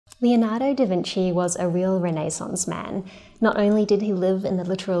Leonardo da Vinci was a real Renaissance man. Not only did he live in the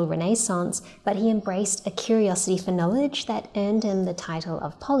literal Renaissance, but he embraced a curiosity for knowledge that earned him the title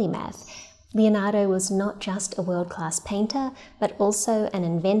of polymath. Leonardo was not just a world-class painter, but also an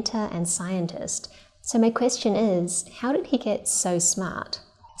inventor and scientist. So my question is, how did he get so smart?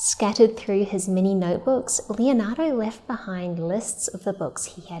 Scattered through his many notebooks, Leonardo left behind lists of the books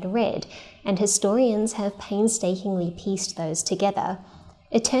he had read, and historians have painstakingly pieced those together.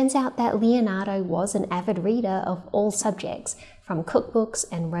 It turns out that Leonardo was an avid reader of all subjects, from cookbooks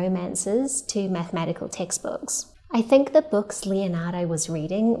and romances to mathematical textbooks. I think the books Leonardo was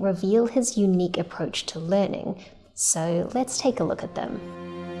reading reveal his unique approach to learning, so let's take a look at them.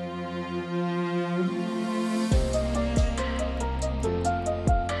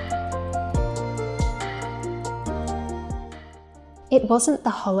 It wasn't the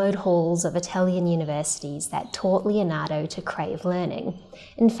hollowed halls of Italian universities that taught Leonardo to crave learning.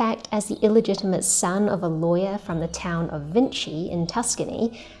 In fact, as the illegitimate son of a lawyer from the town of Vinci in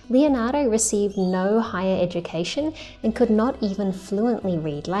Tuscany, Leonardo received no higher education and could not even fluently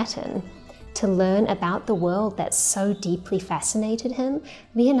read Latin. To learn about the world that so deeply fascinated him,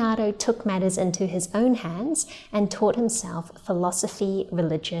 Leonardo took matters into his own hands and taught himself philosophy,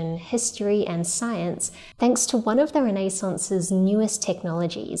 religion, history, and science thanks to one of the Renaissance's newest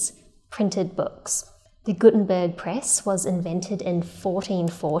technologies, printed books. The Gutenberg press was invented in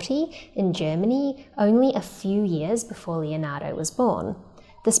 1440 in Germany, only a few years before Leonardo was born.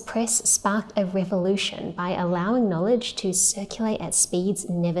 This press sparked a revolution by allowing knowledge to circulate at speeds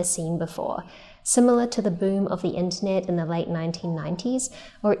never seen before, similar to the boom of the internet in the late 1990s,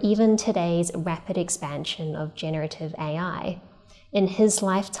 or even today's rapid expansion of generative AI. In his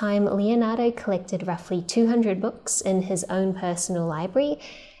lifetime, Leonardo collected roughly 200 books in his own personal library,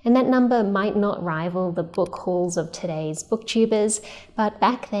 and that number might not rival the book hauls of today's booktubers, but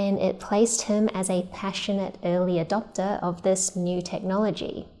back then it placed him as a passionate early adopter of this new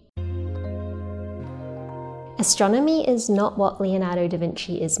technology. Astronomy is not what Leonardo da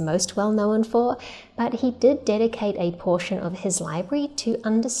Vinci is most well known for, but he did dedicate a portion of his library to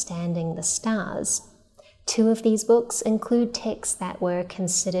understanding the stars. Two of these books include texts that were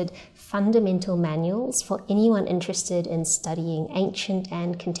considered fundamental manuals for anyone interested in studying ancient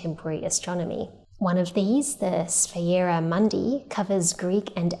and contemporary astronomy. One of these, the Sphera Mundi, covers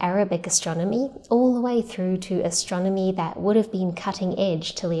Greek and Arabic astronomy all the way through to astronomy that would have been cutting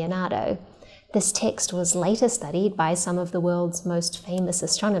edge to Leonardo. This text was later studied by some of the world's most famous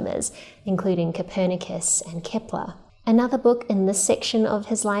astronomers, including Copernicus and Kepler. Another book in this section of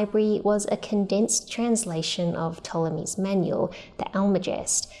his library was a condensed translation of Ptolemy's manual, the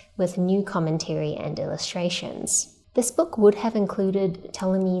Almagest, with new commentary and illustrations. This book would have included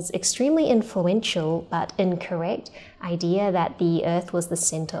Ptolemy's extremely influential but incorrect idea that the Earth was the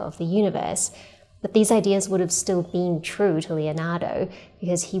center of the universe, but these ideas would have still been true to Leonardo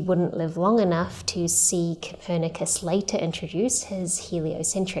because he wouldn't live long enough to see Copernicus later introduce his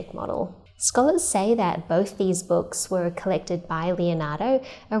heliocentric model. Scholars say that both these books were collected by Leonardo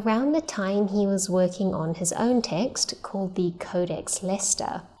around the time he was working on his own text called the Codex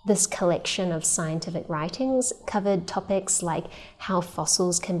Leicester. This collection of scientific writings covered topics like how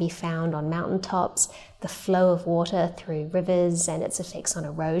fossils can be found on mountaintops, the flow of water through rivers and its effects on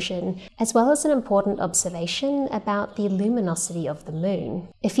erosion, as well as an important observation about the luminosity of the moon.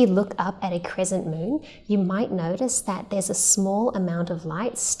 If you look up at a crescent moon, you might notice that there's a small amount of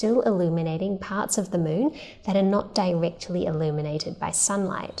light still illuminating parts of the moon that are not directly illuminated by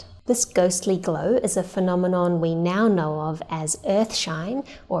sunlight. This ghostly glow is a phenomenon we now know of as earthshine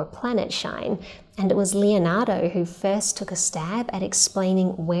or planet shine, and it was Leonardo who first took a stab at explaining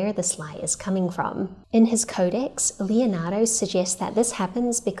where this light is coming from. In his codex, Leonardo suggests that this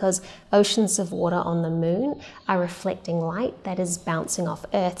happens because oceans of water on the moon are reflecting light that is bouncing off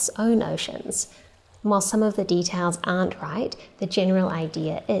Earth's own oceans. While some of the details aren't right, the general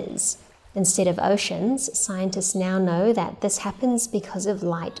idea is. Instead of oceans, scientists now know that this happens because of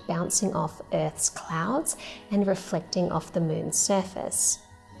light bouncing off Earth's clouds and reflecting off the moon's surface.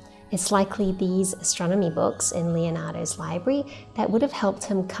 It's likely these astronomy books in Leonardo's library that would have helped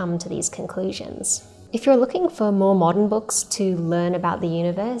him come to these conclusions. If you're looking for more modern books to learn about the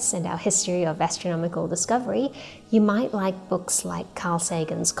universe and our history of astronomical discovery, you might like books like Carl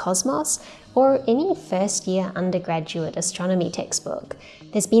Sagan's Cosmos or any first-year undergraduate astronomy textbook.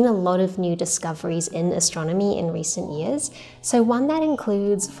 There's been a lot of new discoveries in astronomy in recent years, so one that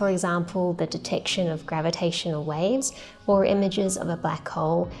includes, for example, the detection of gravitational waves or images of a black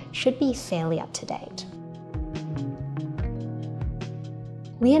hole should be fairly up to date.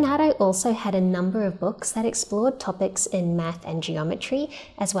 Leonardo also had a number of books that explored topics in math and geometry,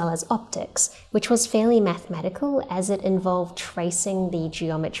 as well as optics, which was fairly mathematical as it involved tracing the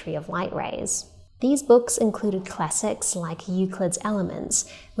geometry of light rays. These books included classics like Euclid's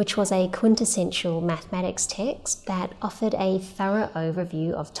Elements, which was a quintessential mathematics text that offered a thorough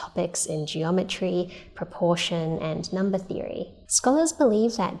overview of topics in geometry, proportion, and number theory. Scholars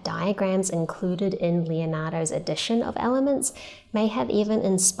believe that diagrams included in Leonardo's edition of Elements may have even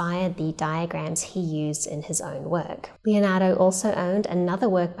inspired the diagrams he used in his own work. Leonardo also owned another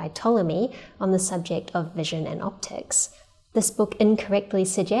work by Ptolemy on the subject of vision and optics. This book incorrectly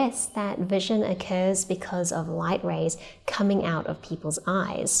suggests that vision occurs because of light rays coming out of people's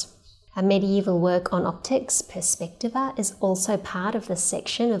eyes. A medieval work on optics, Perspectiva, is also part of this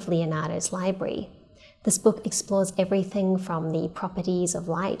section of Leonardo's library. This book explores everything from the properties of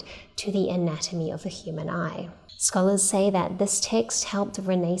light to the anatomy of the human eye. Scholars say that this text helped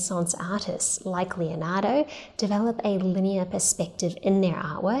Renaissance artists like Leonardo develop a linear perspective in their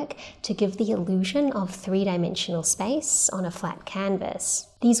artwork to give the illusion of three-dimensional space on a flat canvas.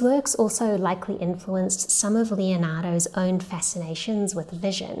 These works also likely influenced some of Leonardo's own fascinations with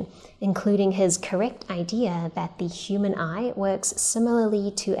vision, including his correct idea that the human eye works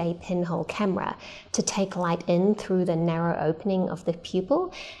similarly to a pinhole camera to take light in through the narrow opening of the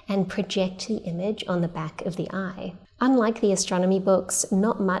pupil and project the image on the back of the eye. Unlike the astronomy books,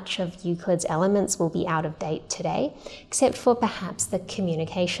 not much of Euclid's Elements will be out of date today, except for perhaps the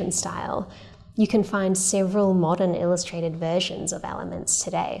communication style. You can find several modern illustrated versions of Elements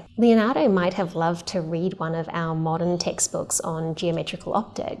today. Leonardo might have loved to read one of our modern textbooks on geometrical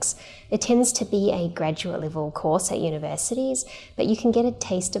optics. It tends to be a graduate level course at universities, but you can get a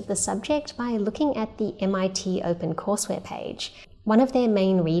taste of the subject by looking at the MIT OpenCourseware page. One of their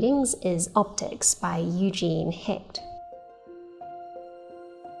main readings is Optics by Eugene Hecht.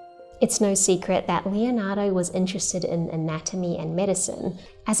 It's no secret that Leonardo was interested in anatomy and medicine.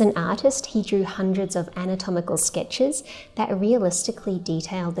 As an artist, he drew hundreds of anatomical sketches that realistically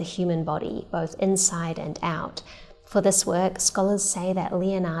detailed the human body, both inside and out. For this work, scholars say that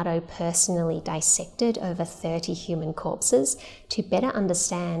Leonardo personally dissected over 30 human corpses to better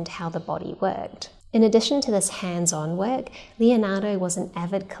understand how the body worked. In addition to this hands-on work, Leonardo was an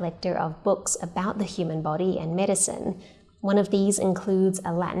avid collector of books about the human body and medicine. One of these includes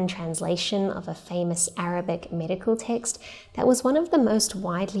a Latin translation of a famous Arabic medical text that was one of the most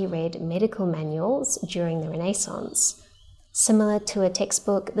widely read medical manuals during the Renaissance. Similar to a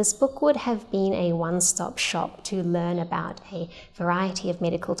textbook, this book would have been a one-stop shop to learn about a variety of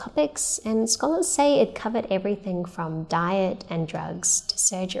medical topics, and scholars say it covered everything from diet and drugs to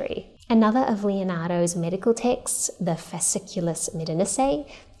surgery. Another of Leonardo's medical texts, the Fasciculus Medinicae,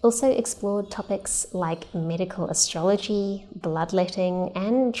 also explored topics like medical astrology, bloodletting,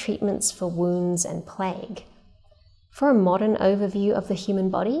 and treatments for wounds and plague. For a modern overview of the human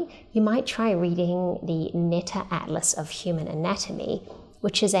body, you might try reading the Netta Atlas of Human Anatomy,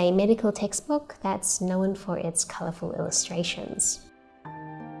 which is a medical textbook that's known for its colourful illustrations.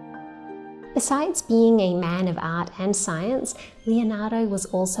 Besides being a man of art and science, Leonardo was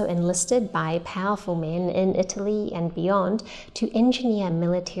also enlisted by powerful men in Italy and beyond to engineer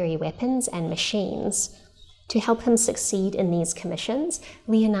military weapons and machines. To help him succeed in these commissions,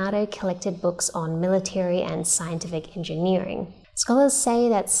 Leonardo collected books on military and scientific engineering. Scholars say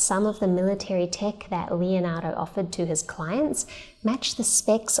that some of the military tech that Leonardo offered to his clients matched the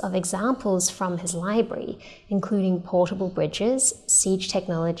specs of examples from his library, including portable bridges, siege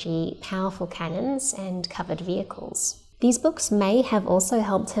technology, powerful cannons, and covered vehicles. These books may have also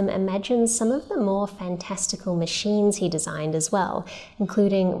helped him imagine some of the more fantastical machines he designed as well,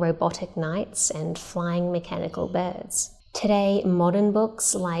 including robotic knights and flying mechanical birds. Today, modern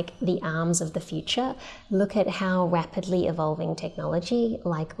books like The Arms of the Future look at how rapidly evolving technology,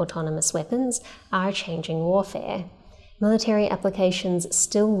 like autonomous weapons, are changing warfare. Military applications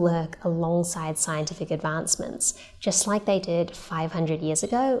still lurk alongside scientific advancements, just like they did 500 years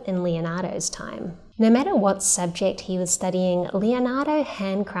ago in Leonardo's time. No matter what subject he was studying, Leonardo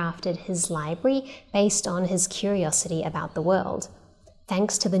handcrafted his library based on his curiosity about the world.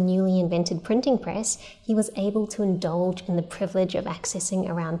 Thanks to the newly invented printing press, he was able to indulge in the privilege of accessing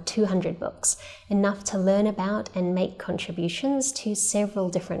around 200 books, enough to learn about and make contributions to several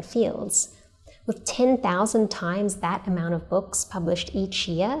different fields. With 10,000 times that amount of books published each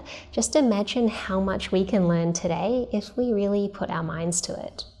year, just imagine how much we can learn today if we really put our minds to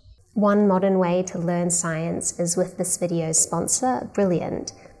it. One modern way to learn science is with this video's sponsor,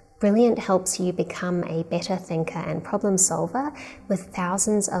 Brilliant. Brilliant helps you become a better thinker and problem solver with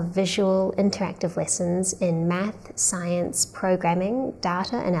thousands of visual, interactive lessons in math, science, programming,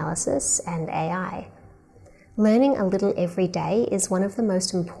 data analysis, and AI. Learning a little every day is one of the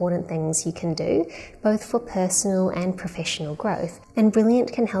most important things you can do, both for personal and professional growth, and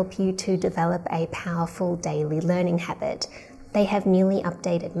Brilliant can help you to develop a powerful daily learning habit. They have newly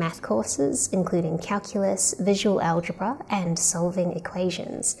updated math courses, including calculus, visual algebra, and solving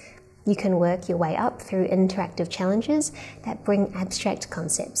equations. You can work your way up through interactive challenges that bring abstract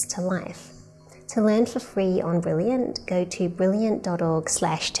concepts to life. To learn for free on Brilliant, go to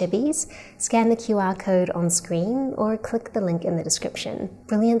brilliant.org/Tibees, scan the QR code on screen, or click the link in the description.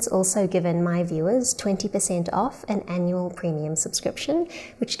 Brilliant's also given my viewers 20% off an annual premium subscription,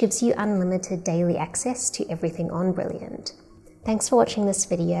 which gives you unlimited daily access to everything on Brilliant. Thanks for watching this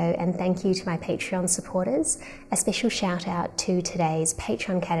video, and thank you to my Patreon supporters. A special shout out to today's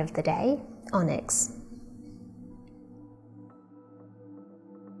Patreon Cat of the Day, Onyx.